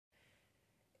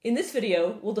In this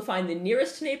video, we'll define the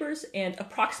nearest neighbors and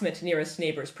approximate nearest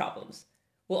neighbors problems.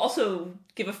 We'll also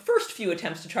give a first few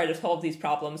attempts to try to solve these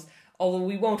problems, although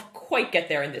we won't quite get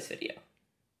there in this video.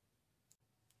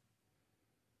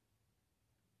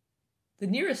 The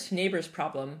nearest neighbors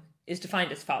problem is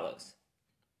defined as follows.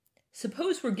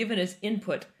 Suppose we're given as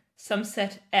input some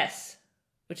set S,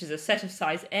 which is a set of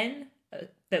size n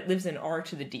that lives in R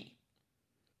to the d.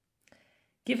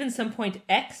 Given some point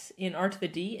x in R to the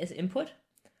d as input,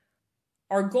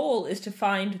 our goal is to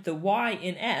find the y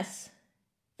in S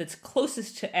that's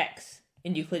closest to x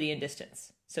in Euclidean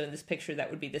distance. So in this picture, that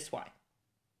would be this y.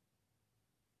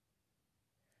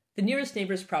 The nearest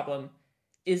neighbors problem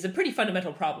is a pretty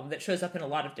fundamental problem that shows up in a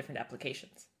lot of different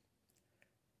applications.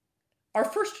 Our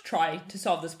first try to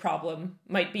solve this problem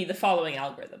might be the following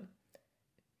algorithm.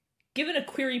 Given a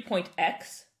query point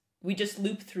x, we just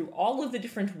loop through all of the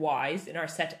different y's in our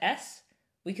set S,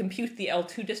 we compute the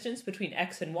L2 distance between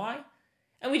x and y,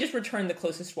 and we just return the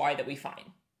closest y that we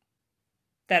find.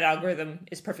 That algorithm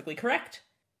is perfectly correct,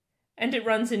 and it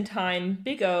runs in time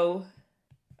big O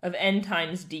of n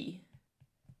times d.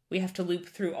 We have to loop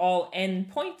through all n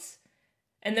points,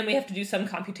 and then we have to do some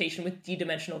computation with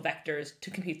d-dimensional vectors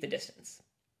to compute the distance.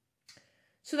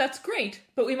 So that's great,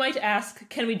 but we might ask,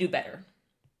 can we do better?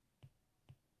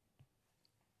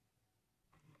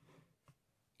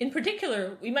 In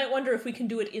particular, we might wonder if we can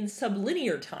do it in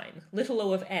sublinear time, little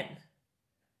o of n.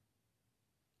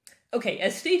 Okay,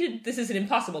 as stated, this is an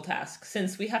impossible task,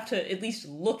 since we have to at least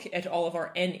look at all of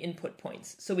our n input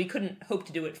points, so we couldn't hope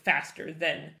to do it faster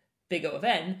than big O of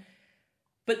n,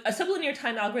 but a sublinear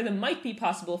time algorithm might be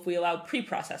possible if we allow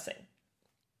pre-processing.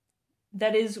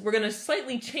 That is, we're going to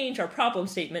slightly change our problem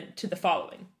statement to the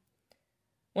following.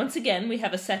 Once again, we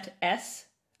have a set S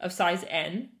of size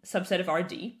n, subset of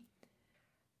Rd,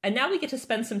 and now we get to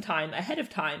spend some time ahead of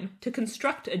time to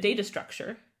construct a data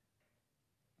structure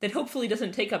that hopefully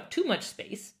doesn't take up too much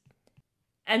space,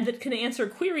 and that can answer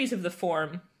queries of the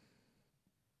form,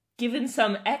 given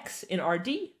some x in Rd,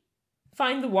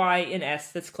 find the y in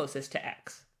S that's closest to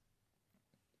x.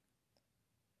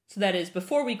 So that is,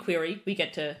 before we query, we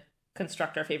get to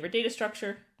construct our favorite data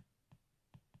structure,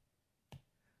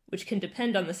 which can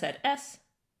depend on the set S,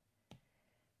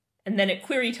 and then at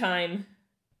query time,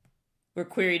 we're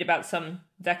queried about some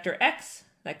vector x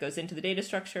that goes into the data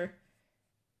structure,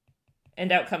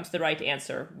 and out comes the right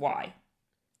answer, y.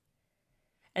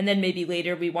 And then maybe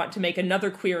later we want to make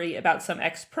another query about some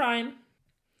x prime.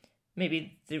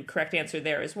 Maybe the correct answer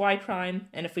there is y prime,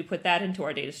 and if we put that into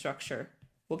our data structure,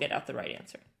 we'll get out the right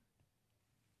answer.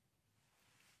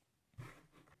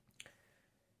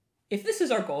 If this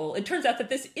is our goal, it turns out that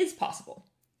this is possible.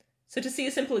 So to see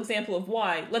a simple example of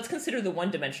why, let's consider the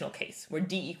one-dimensional case, where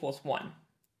d equals 1.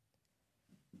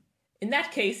 In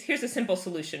that case, here's a simple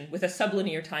solution with a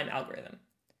sublinear time algorithm.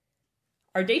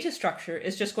 Our data structure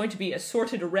is just going to be a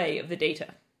sorted array of the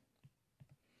data.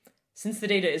 Since the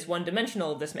data is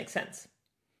one-dimensional, this makes sense.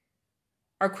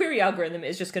 Our query algorithm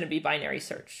is just going to be binary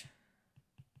search.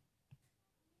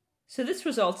 So this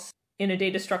results in a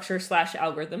data structure /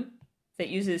 algorithm that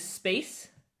uses space,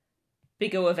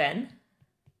 big O of n,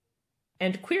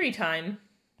 and query time,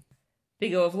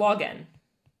 big O of log n.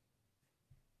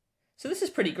 So this is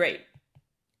pretty great.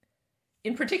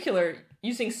 In particular,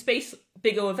 using space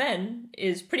big O of n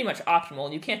is pretty much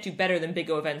optimal. You can't do better than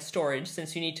big O of n storage,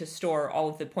 since you need to store all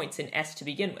of the points in S to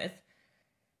begin with.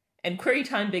 And query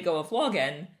time big O of log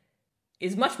n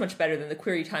is much, much better than the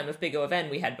query time of big O of n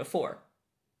we had before.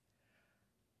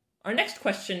 Our next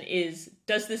question is,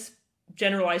 does this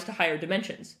generalize to higher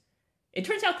dimensions? It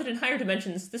turns out that in higher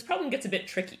dimensions, this problem gets a bit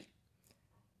tricky.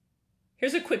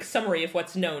 Here's a quick summary of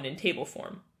what's known in table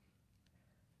form.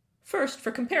 First,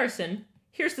 for comparison,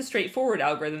 here's the straightforward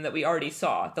algorithm that we already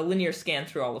saw, the linear scan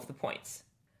through all of the points.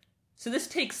 So this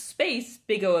takes space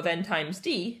big O of n times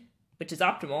d, which is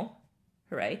optimal,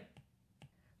 hooray.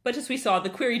 But as we saw, the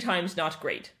query time's not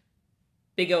great.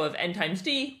 Big O of n times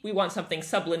d, we want something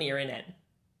sublinear in n.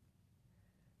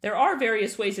 There are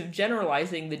various ways of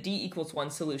generalizing the d equals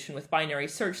 1 solution with binary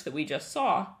search that we just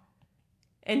saw,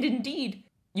 and indeed,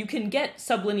 you can get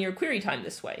sublinear query time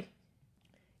this way.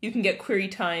 You can get query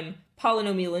time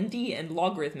polynomial in d and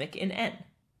logarithmic in n.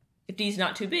 If d is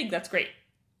not too big, that's great.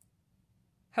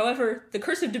 However, the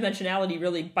curse of dimensionality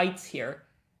really bites here,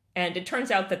 and it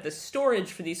turns out that the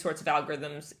storage for these sorts of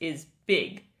algorithms is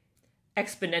big,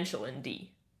 exponential in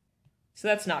d. So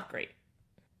that's not great.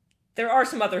 There are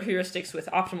some other heuristics with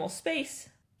optimal space,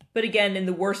 but again, in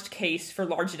the worst case for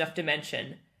large enough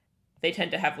dimension, they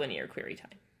tend to have linear query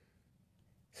time.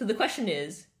 So the question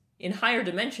is, in higher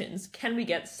dimensions, can we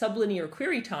get sublinear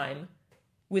query time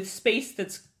with space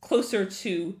that's closer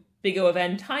to big O of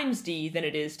n times d than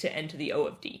it is to n to the O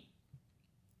of d.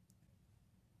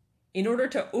 In order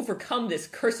to overcome this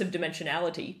curse of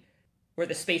dimensionality, where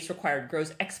the space required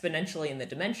grows exponentially in the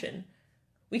dimension,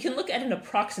 we can look at an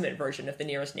approximate version of the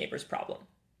nearest neighbors problem.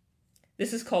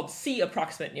 This is called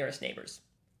C-Approximate nearest neighbors.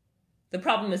 The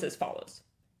problem is as follows.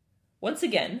 Once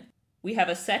again, we have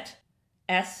a set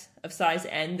S of size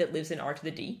n that lives in R to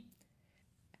the d,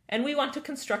 and we want to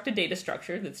construct a data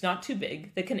structure that's not too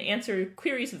big that can answer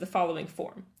queries of the following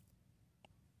form.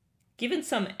 Given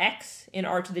some x in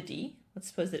R to the d, let's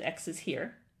suppose that x is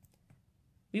here,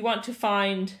 we want to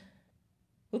find,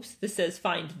 oops, this says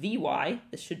find the y,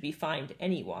 this should be find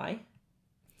any y,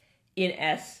 in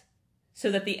S, so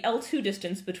that the L2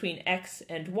 distance between x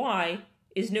and y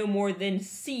is no more than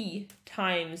c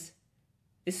times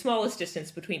the smallest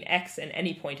distance between x and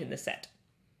any point in the set.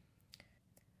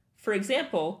 For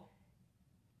example,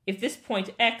 if this point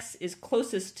x is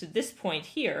closest to this point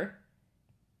here,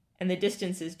 and the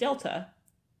distance is delta,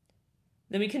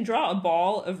 then we can draw a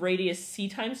ball of radius c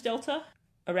times delta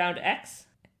around x,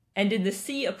 and in the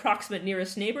C-Approximate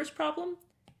nearest neighbors problem,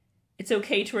 it's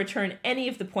okay to return any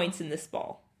of the points in this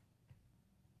ball.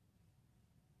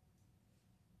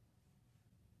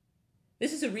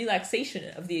 This is a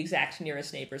relaxation of the exact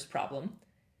nearest neighbors problem,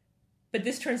 but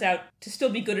this turns out to still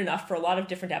be good enough for a lot of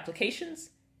different applications,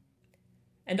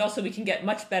 and also we can get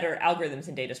much better algorithms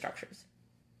and data structures.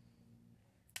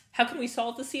 How can we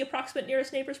solve the C-Approximate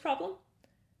nearest neighbors problem?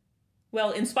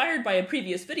 Well, inspired by a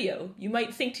previous video, you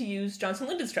might think to use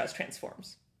Johnson-Lindenstrauss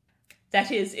transforms.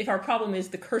 That is, if our problem is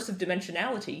the curse of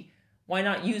dimensionality, why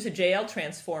not use a JL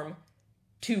transform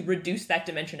to reduce that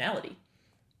dimensionality?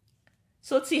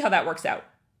 So let's see how that works out.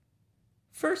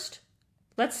 First,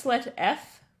 let's let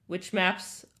f, which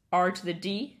maps R to the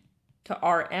d to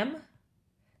Rm,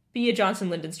 be a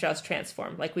Johnson-Lindenstrauss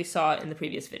transform, like we saw in the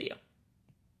previous video.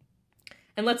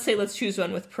 And let's choose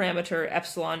one with parameter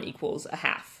epsilon equals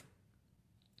 1/2.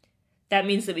 That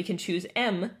means that we can choose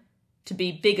m to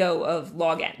be big O of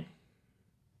log n.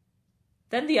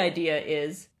 Then the idea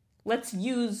is, let's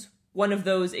use one of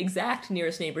those exact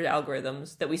nearest neighbor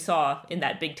algorithms that we saw in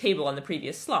that big table on the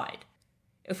previous slide.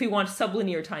 If we want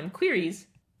sublinear-time queries,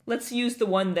 let's use the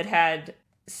one that had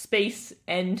space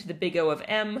n to the big O of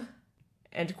m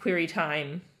and query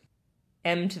time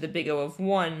m to the big O of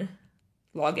 1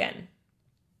 log n.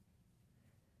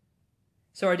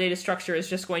 So our data structure is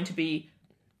just going to be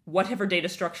whatever data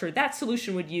structure that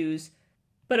solution would use,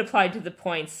 but applied to the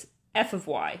points f of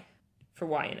y for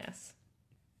y and s.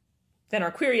 Then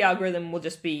our query algorithm will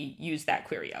just be use that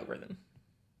query algorithm.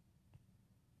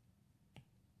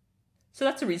 So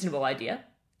that's a reasonable idea.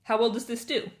 How well does this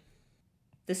do?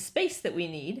 The space that we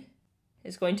need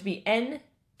is going to be n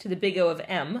to the big O of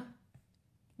m,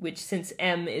 which since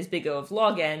m is big O of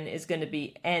log n is going to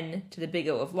be n to the big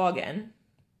O of log n.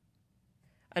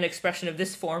 An expression of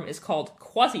this form is called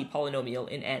quasi-polynomial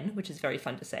in n, which is very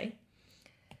fun to say.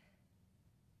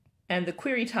 And the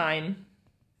query time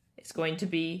is going to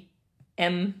be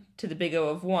m to the big O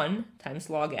of 1 times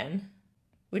log n,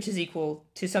 which is equal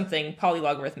to something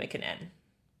polylogarithmic in n.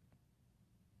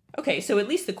 Okay, so at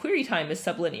least the query time is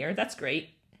sublinear, that's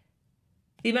great.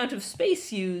 The amount of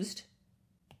space used,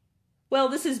 well,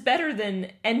 this is better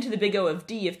than n to the big O of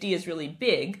d if d is really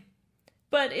big,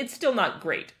 but it's still not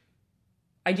great.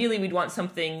 Ideally, we'd want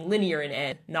something linear in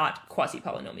n, not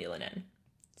quasi-polynomial in n.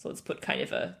 So let's put kind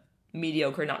of a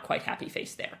mediocre, not quite happy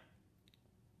face there.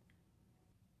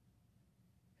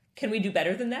 Can we do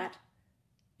better than that?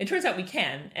 It turns out we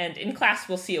can, and in class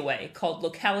we'll see a way called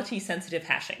locality-sensitive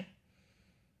hashing.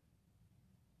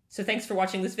 So thanks for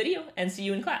watching this video, and see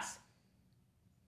you in class.